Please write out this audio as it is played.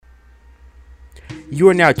You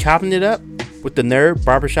are now chopping it up with the Nerd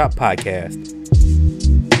Barbershop Podcast.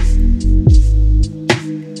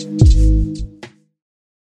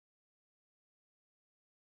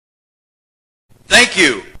 Thank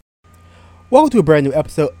you. Welcome to a brand new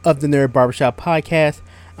episode of the Nerd Barbershop Podcast.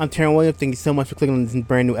 I'm Terrence Williams. Thank you so much for clicking on this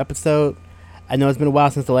brand new episode. I know it's been a while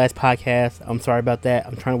since the last podcast. I'm sorry about that.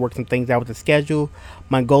 I'm trying to work some things out with the schedule.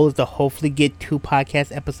 My goal is to hopefully get 2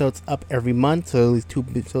 podcast episodes up every month, so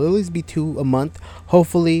at least be 2 a month.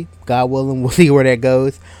 Hopefully, God willing, we'll see where that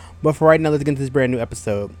goes. But for right now, let's get into this brand new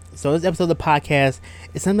episode. So this episode of the podcast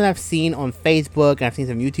is something I've seen on Facebook and I've seen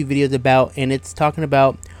some YouTube videos about, and it's talking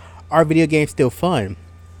about, are video games still fun?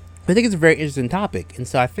 I think it's a very interesting topic, and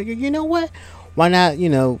so I figured, you know what? Why not,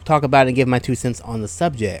 talk about it and give my 2 cents on the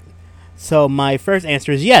subject. So my first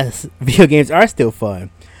answer is yes, video games are still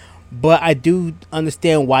fun. But I do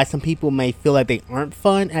understand why some people may feel like they aren't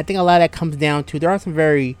fun. And I think a lot of that comes down to, there are some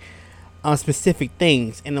very specific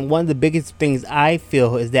things. And then one of the biggest things I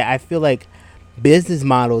feel is that I feel like business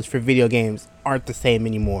models for video games aren't the same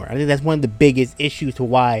anymore. I think that's one of the biggest issues to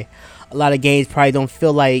why a lot of games probably don't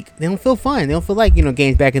feel fun. They don't feel like,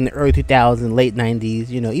 games back in the early 2000s, late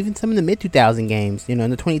 90s, even some of the mid 2000 games, in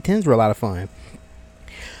the 2010s were a lot of fun.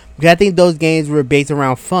 Because I think those games were based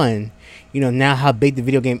around fun. Now how big the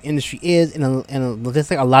video game industry is, and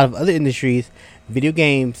just like a lot of other industries, video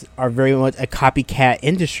games are very much a copycat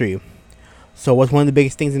industry. So what's one of the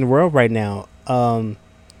biggest things in the world right now?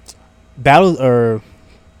 Battle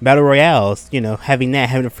royales. Having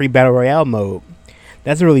a free battle royale mode.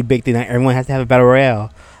 That's a really big thing. Everyone has to have a battle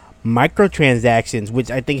royale. Microtransactions,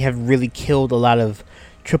 which I think have really killed a lot of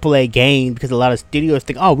AAA games, because a lot of studios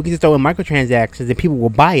think, we can just throw in microtransactions and people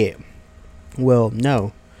will buy it. Well,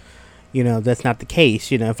 no. That's not the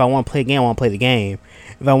case. If I want to play a game, I want to play the game.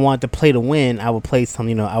 If I want to play to win, I would play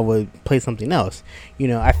something else.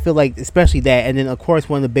 I feel like, especially that. And then, of course,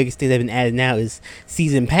 one of the biggest things that have been added now is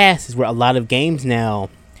season passes, where a lot of games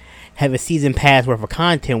now have a season pass worth of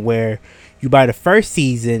content where you buy the first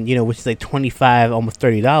season, which is like $25, almost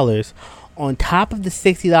 $30, on top of the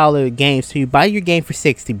 $60 game. So you buy your game for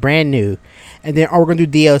 $60, brand new, and then we're going to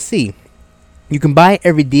do DLC. You can buy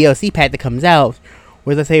every DLC pack that comes out,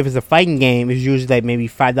 whereas let's say if it's a fighting game, it's usually like maybe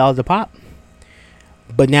 $5 a pop.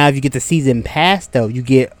 But now if you get the season pass, though, you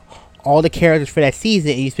get all the characters for that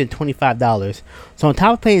season, and you spend $25. So on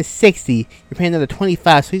top of paying $60, you're paying another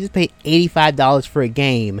 $25, so you just pay $85 for a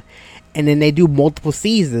game. And then they do multiple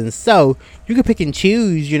seasons, so you can pick and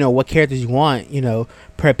choose, what characters you want,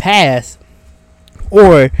 per pass.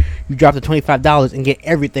 Or you drop the $25 and get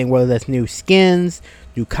everything, whether that's new skins,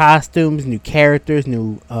 new costumes, new characters,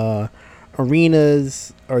 new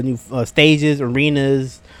arenas, or new stages,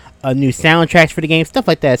 arenas, new soundtracks for the game, stuff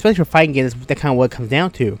like that. Especially for fighting games, that's kind of what it comes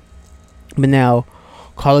down to. But now,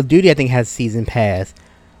 Call of Duty, I think, has a season pass.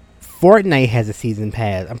 Fortnite has a season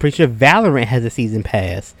pass. I'm pretty sure Valorant has a season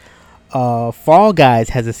pass. Fall Guys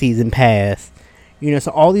has a season pass.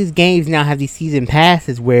 So all these games now have these season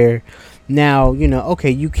passes where now,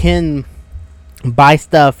 okay, you can buy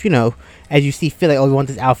stuff, as you see fit, like, you want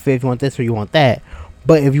this outfit, if you want this or you want that.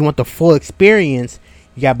 But if you want the full experience,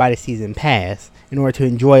 you gotta buy the season pass in order to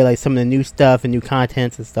enjoy, like, some of the new stuff and new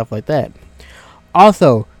contents and stuff like that.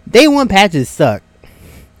 Also, day one patches suck.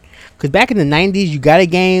 Because back in the 90s, you got a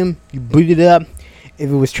game, you booted it up. If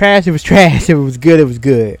it was trash, it was trash. If it was good, it was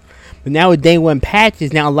good. But now with day one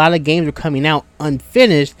patches, now a lot of games are coming out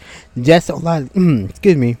unfinished. So a lot of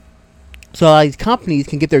these companies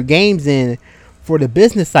can get their games in for the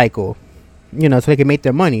business cycle, so they can make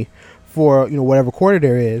their money for, whatever quarter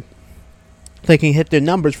there is. So they can hit their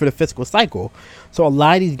numbers for the fiscal cycle. So a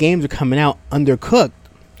lot of these games are coming out undercooked.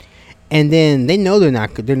 And then they know they're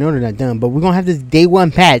not good. They know they're not done. But we're going to have this day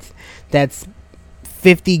one patch that's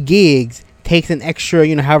 50 gigs. Takes an extra,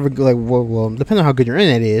 however, well, depending on how good your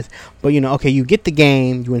internet is. But, okay, you get the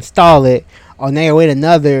game, you install it. Now you wait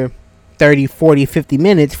another 30, 40, 50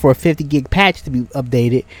 minutes for a 50 gig patch to be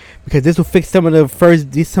updated. Because this will fix some of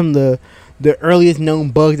the earliest known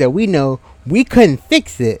bugs that we know. We couldn't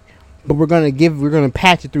fix it, but we're going to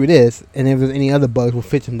patch it through this. And if there's any other bugs, we'll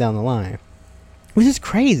fix them down the line. Which is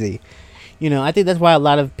crazy. I think that's why a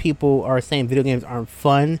lot of people are saying video games aren't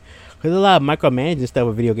fun. There's a lot of micromanaging stuff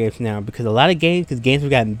with video games now, because a lot of games have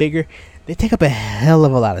gotten bigger, they take up a hell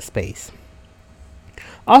of a lot of space.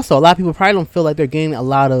 Also, a lot of people probably don't feel like they're getting a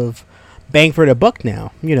lot of bang for their buck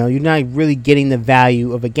now. You're not really getting the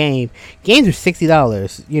value of a game. Games are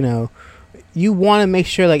 $60. You want to make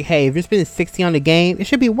sure, like, hey, if you're spending $60 on the game, it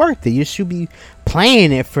should be worth it. You should be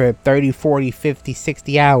playing it for 30, 40, 50,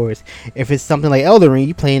 60 hours. If it's something like Elden Ring,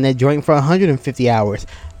 you're playing that joint for 150 hours.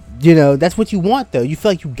 That's what you want, though. You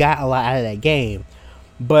feel like you got a lot out of that game.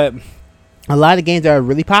 But a lot of games that are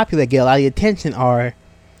really popular that get a lot of attention are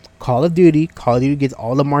Call of Duty. Call of Duty gets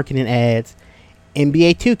all the marketing ads.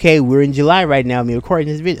 NBA 2K, we're in July right now. Me recording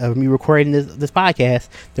this podcast.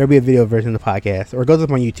 There'll be a video version of the podcast, or it goes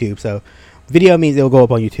up on YouTube. So, video means it'll go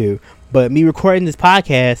up on YouTube. But me recording this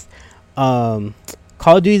podcast, Call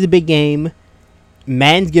of Duty is a big game.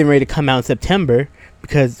 Madden's getting ready to come out in September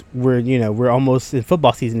because we're almost in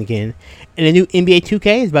football season again, and the new NBA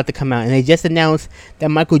 2K is about to come out, and they just announced that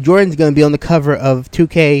Michael Jordan's going to be on the cover of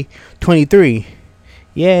 2K23.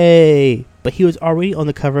 Yay! But he was already on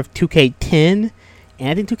the cover of 2K10. And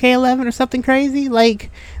I think 2K11 or something crazy. Like,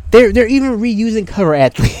 they're even reusing cover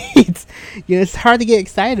athletes. It's hard to get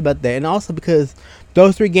excited about that. And also because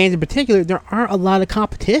those 3 games in particular, there aren't a lot of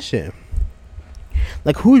competition.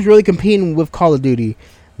 Like, who's really competing with Call of Duty?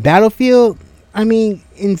 Battlefield? I mean,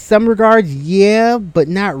 in some regards, yeah, but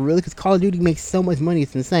not really, because Call of Duty makes so much money,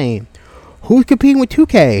 it's insane. Who's competing with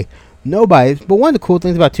 2K? Nobody. But one of the cool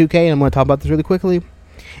things about 2K, and I'm going to talk about this really quickly,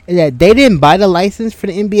 is that they didn't buy the license for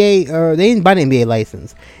the NBA, or they didn't buy the NBA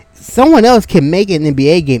license. Someone else can make an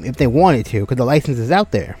NBA game if they wanted to, because the license is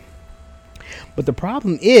out there. But the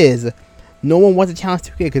problem is, no one wants to challenge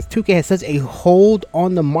 2K, because 2K has such a hold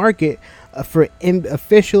on the market for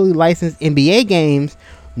officially licensed NBA games.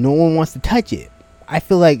 No one wants to touch it. I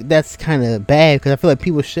feel like that's kind of bad, because I feel like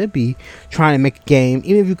people should be trying to make a game.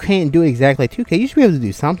 Even if you can't do it exactly like 2K, you should be able to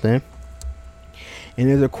do something. And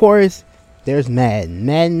there's, of course, there's Madden.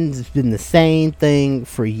 Madden's been the same thing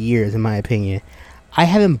for years, in my opinion. I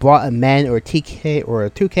haven't bought a Madden or a TK or a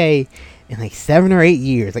 2K in like 7 or 8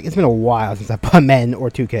 years. Like, it's been a while since I bought Madden or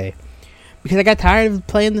 2K. Because I got tired of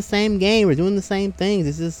playing the same game or doing the same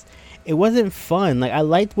things. It wasn't fun. Like, I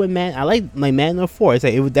liked my Madden 04. It's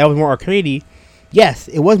like that was more arcadey. Yes,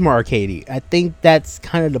 it was more arcadey. I think that's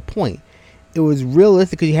kind of the point. It was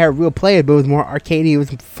realistic because you had real players, but it was more arcadey. It was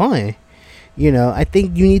fun. I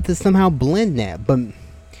think you need to somehow blend that. But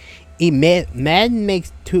Madden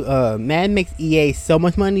makes EA so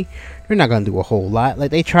much money, they're not gonna do a whole lot.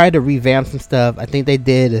 Like, they tried to revamp some stuff. I think they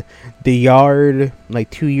did the Yard like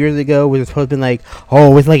 2 years ago, which was supposed to be like,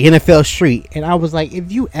 oh, it's like NFL Street. And I was like,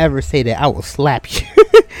 if you ever say that, I will slap you.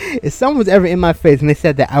 If someone was ever in my face and they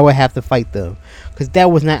said that, I would have to fight them, because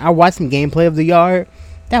that was not. I watched some gameplay of the Yard.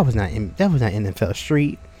 That was not NFL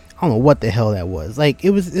Street. I don't know what the hell that was. Like,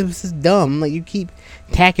 it was just dumb. Like, you keep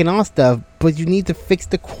tacking on stuff, but you need to fix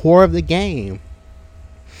the core of the game.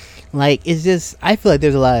 Like, it's just, I feel like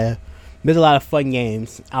there's a lot of fun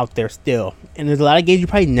games out there still, and there's a lot of games you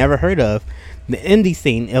probably never heard of. The indie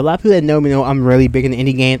scene. A lot of people that know me know I'm really big in the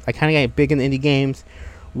indie games. I kind of got big in the indie games,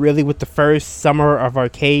 really, with the first Summer of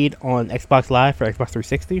Arcade on Xbox Live for Xbox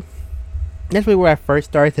 360. That's really where I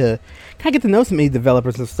first started to kind of get to know some indie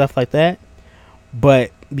developers and stuff like that.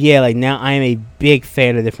 But yeah, like, now I am a big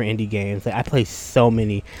fan of different indie games. Like, I play so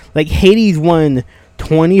many. Like, Hades won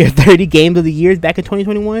 20 or 30 games of the year back in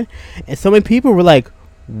 2021, and so many people were like,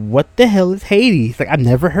 what the hell is Hades? Like, I've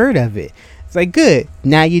never heard of it. It's like, good,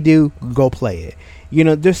 now you do, go play it.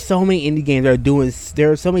 There's so many indie games that are doing.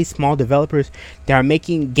 There are so many small developers that are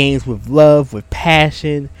making games with love, with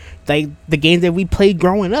passion, like the games that we played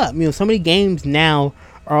growing up. So many games now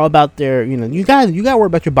are all about their, you gotta worry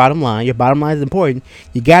about your bottom line. Your bottom line is important.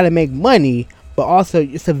 You gotta make money, but also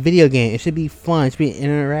it's a video game. It should be fun. It should be an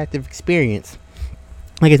interactive experience.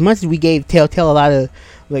 Like, as much as we gave Telltale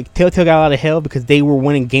Telltale got a lot of hell because they were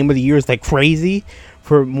winning Game of the Years like crazy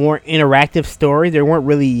for more interactive stories. They weren't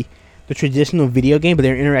really the traditional video game, but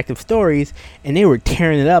they were interactive stories, and they were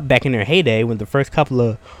tearing it up back in their heyday when the first couple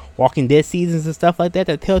of Walking Dead seasons and stuff like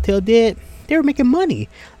that Telltale did. They were making money.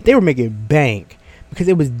 They were making bank. Because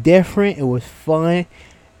it was different, it was fun,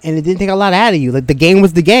 and it didn't take a lot out of you. Like, the game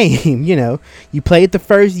was the game, You played the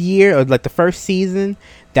first year, or like the first season,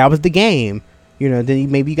 that was the game. Then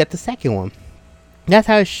maybe you got the second one. That's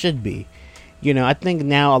how it should be. I think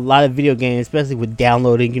now a lot of video games, especially with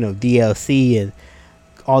downloading, DLC and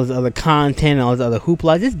all this other content and all this other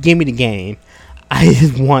hoopla, just give me the game. I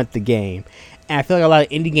just want the game. And I feel like a lot of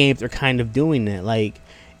indie games are kind of doing that. Like,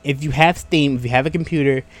 if you have Steam, if you have a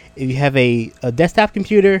computer, if you have a desktop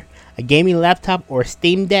computer, a gaming laptop, or a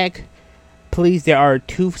Steam Deck, please, there are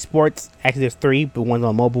 2 sports. Actually, there's 3, but one's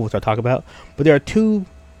on mobile, which I'll talk about. But there are 2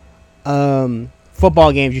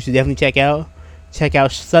 football games you should definitely check out. Check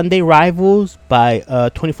out Sunday Rivals by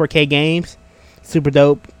 24K Games. Super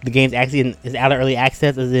dope. The game's actually is out of early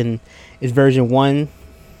access, as in it's version 1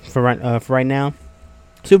 for right now.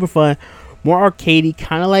 Super fun. More arcadey,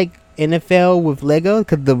 kind of like NFL with Lego,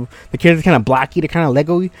 because the characters kind of blocky, they're kind of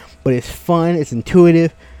Lego-y, but it's fun, it's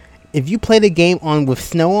intuitive. if you play the game on with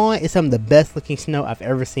snow on, it's some of the best looking snow I've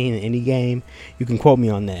ever seen in any game. You can quote me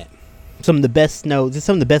on that. Some of the best snow, just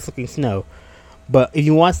some of the best looking snow. But if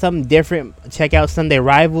you want something different, check out Sunday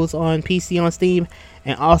Rivals on PC on Steam,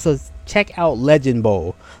 and also check out Legend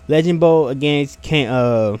Bowl. Legend Bowl against King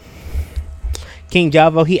Javo.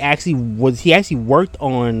 He actually worked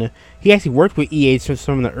with EA from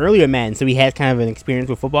some of the earlier Madden, so he has kind of an experience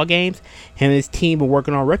with football games. Him and his team were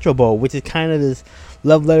working on Retro Bowl, which is kind of this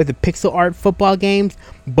love letter to pixel art football games,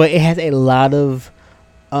 but it has a lot of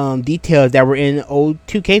details that were in old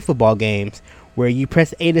 2K football games, where you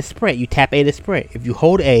press A to sprint, you tap A to sprint. If you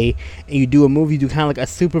hold A and you do a move, you do kind of like a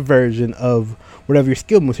super version of whatever your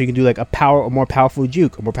skill move. So you can do like a more powerful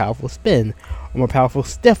juke, a more powerful spin, a more powerful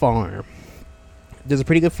stiff arm. There's a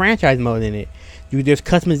pretty good franchise mode in it. There's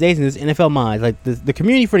customization, there's NFL mods. Like the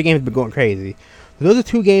community for the game has been going crazy. So those are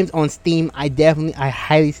two games on Steam. I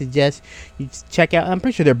highly suggest you check out. I'm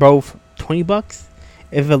pretty sure they're both $20.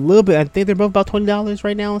 If a little bit, I think they're both about $20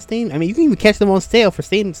 right now on Steam. I mean, you can even catch them on sale for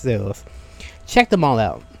Steam sales. Check them all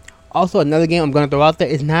out. Also, another game I'm going to throw out there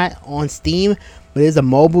is not on Steam, but it's a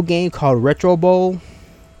mobile game called Retro Bowl.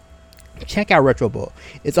 Check out Retro Bowl.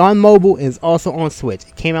 It's on mobile and it's also on Switch.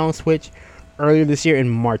 It came out on Switch earlier this year in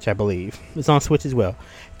March, I believe. It's on Switch as well.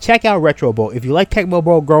 Check out Retro Bowl. If you like Tecmo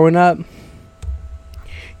Bowl growing up,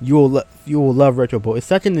 you will love Retro Bowl. It's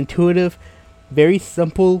such an intuitive, very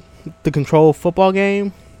simple to control football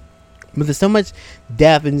game. But there's so much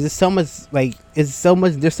depth and there's so much there's so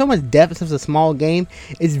much depth in such a small game.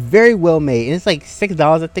 It's very well made. And it's like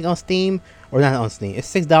 $6 I think on Steam. Or not on Steam.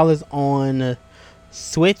 It's $6 on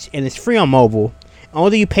Switch and it's free on mobile. All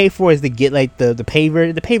that you pay for is to get like the pay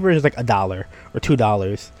version. The pay version is like $1 or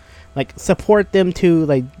 $2. Like support them too.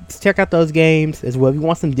 Like check out those games as well. If you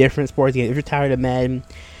want some different sports games, if you're tired of Madden.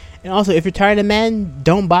 And also if you're tired of Madden,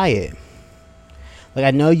 don't buy it. Like,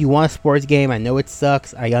 I know you want a sports game. I know it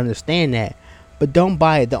sucks. I understand that. But don't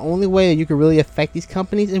buy it. The only way that you can really affect these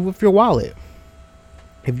companies is with your wallet.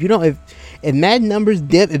 If Madden numbers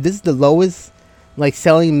dip, if this is the lowest, like,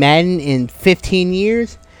 selling Madden in 15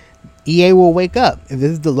 years, EA will wake up. If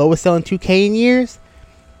this is the lowest selling 2K in years,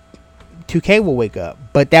 2K will wake up.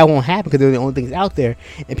 But that won't happen because they're the only things out there.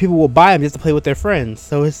 And people will buy them just to play with their friends.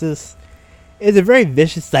 So it's a very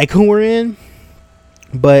vicious cycle we're in.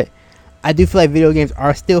 But I do feel like video games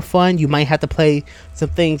are still fun. You might have to play some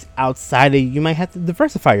things outside of you. Might have to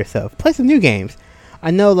diversify yourself. Play some new games.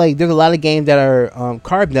 I know like there's a lot of games that are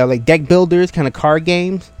like deck builders, kind of card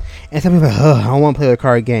games. And some people are like, I don't want to play a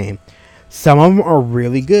card game. Some of them are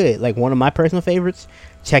really good. Like one of my personal favorites,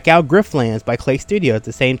 check out Griftlands by Clay Studio. It's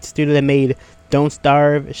the same studio that made Don't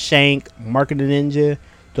Starve, Shank, Mark of the Ninja.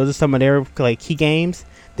 Those are some of their like key games.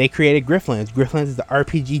 They created Griftlands. Griftlands is the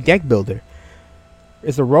RPG deck builder.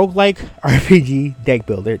 It's a roguelike RPG deck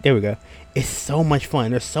builder. There we go. It's so much fun.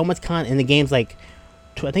 There's so much content. And the game's like,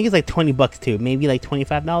 I think it's like $20 too. Maybe like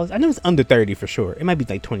 $25. I know it's under 30 for sure. It might be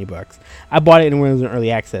like $20. I bought it when it was in early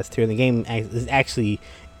access too. And the game is actually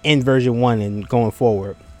in version 1 and going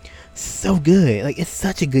forward. So good. Like, it's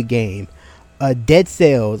such a good game. Dead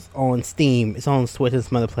Cells on Steam. It's on Switch and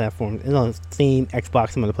some other platforms. It's on Steam,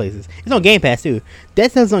 Xbox, some other places. It's on Game Pass too.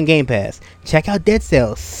 Dead Cells is on Game Pass. Check out Dead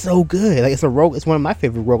Cells. So good. Like, it's one of my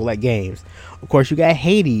favorite roguelike games. Of course, you got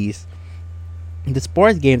Hades. The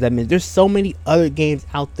sports games. I mean, there's so many other games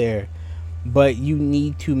out there, but you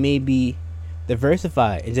need to maybe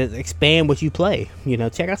diversify and just expand what you play. You know,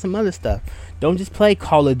 check out some other stuff. Don't just play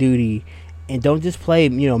Call of Duty. And don't just play,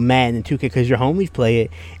 Madden and 2K because your homies play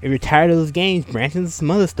it. If you're tired of those games, branch into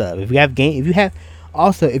some other stuff. If you have an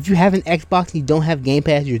Xbox and you don't have Game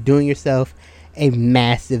Pass, you're doing yourself a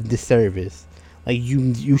massive disservice. Like,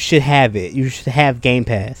 you should have it. You should have Game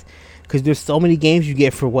Pass because there's so many games you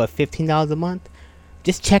get for $15 a month.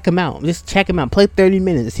 Just check them out. Play 30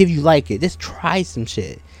 minutes and see if you like it. Just try some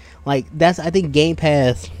shit. Like, I think Game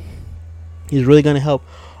Pass is really gonna help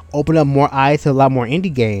open up more eyes to a lot more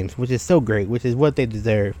indie games, which is so great, which is what they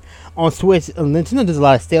deserve. On Switch, Nintendo does a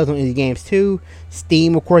lot of sales on indie games too.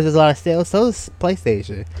 Steam, of course, does a lot of sales. So does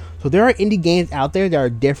PlayStation. So there are indie games out there that are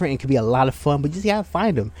different and can be a lot of fun, but you just gotta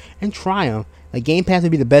find them and try them. Like, Game Pass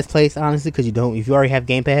would be the best place, honestly, because if you already have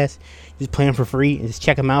Game Pass, just play them for free and just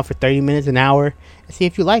check them out for 30 minutes, an hour, and see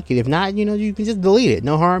if you like it. If not, you can just delete it.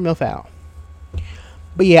 No harm, no foul.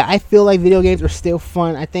 But yeah, I feel like video games are still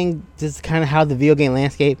fun. I think this is kind of how the video game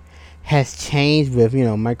landscape has changed with,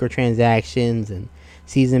 microtransactions and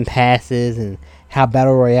season passes and how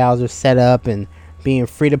battle royales are set up and being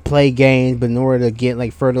free to play games, but in order to get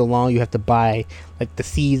like further along, you have to buy like the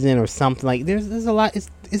season or something. Like there's a lot.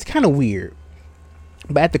 It's kind of weird,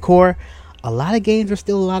 but at the core, a lot of games are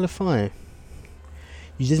still a lot of fun.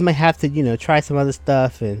 You just might have to, try some other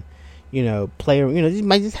stuff and, play. You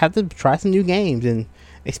might just have to try some new games and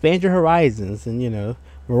expand your horizons. And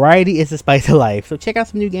variety is the spice of life. So check out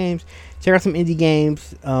some new games. Check out some indie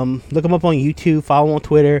games. Look them up on YouTube. Follow on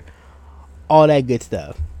Twitter. All that good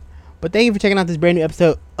stuff. But thank you for checking out this brand new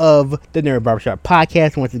episode of the Nerd Barbershop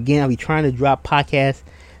Podcast. Once again, I'll be trying to drop podcasts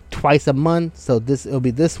twice a month. So it'll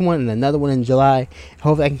be this one and another one in July.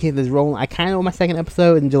 Hopefully I can keep this rolling. I kind of know what my second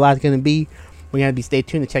episode in July is going to be. We're going to be stay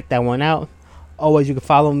tuned to check that one out. Always, you can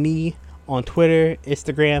follow me on Twitter,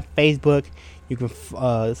 Instagram, Facebook. You can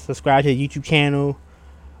subscribe to the YouTube channel.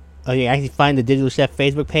 You can actually find the Digital Chef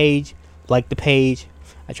Facebook page. Like the page.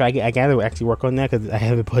 I gotta actually work on that because I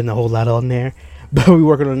haven't put a whole lot on there. But we're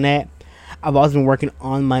working on that. I've also been working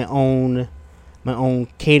on my own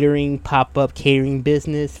catering, pop-up catering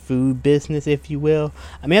business, food business, if you will.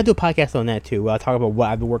 I mean, I'll do a podcast on that too, where I'll talk about what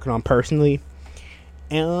I've been working on personally.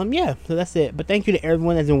 And so that's it. But thank you to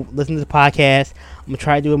everyone that's been listening to the podcast. I'm gonna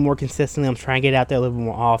try to do it more consistently. I'm trying to get out there a little bit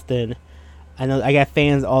more often. I know I got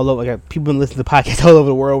fans all over. I got people listening to the podcast all over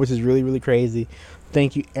the world, which is really, really crazy.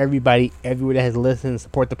 Thank you, everybody, everywhere that has listened and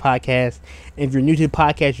support the podcast. And if you're new to the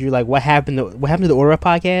podcast, you're like, what happened to the Order Up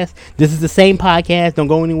podcast? This is the same podcast. Don't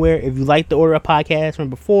go anywhere. If you like the Order Up podcast from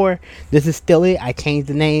before, this is still it. I changed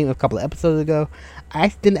the name a couple of episodes ago. I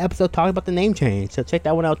actually did an episode talking about the name change, so check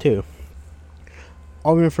that one out too.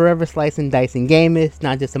 Always and forever, slicing, dicing, gaming. It's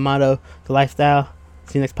not just a motto, it's a lifestyle.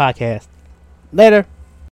 See you next podcast. Later.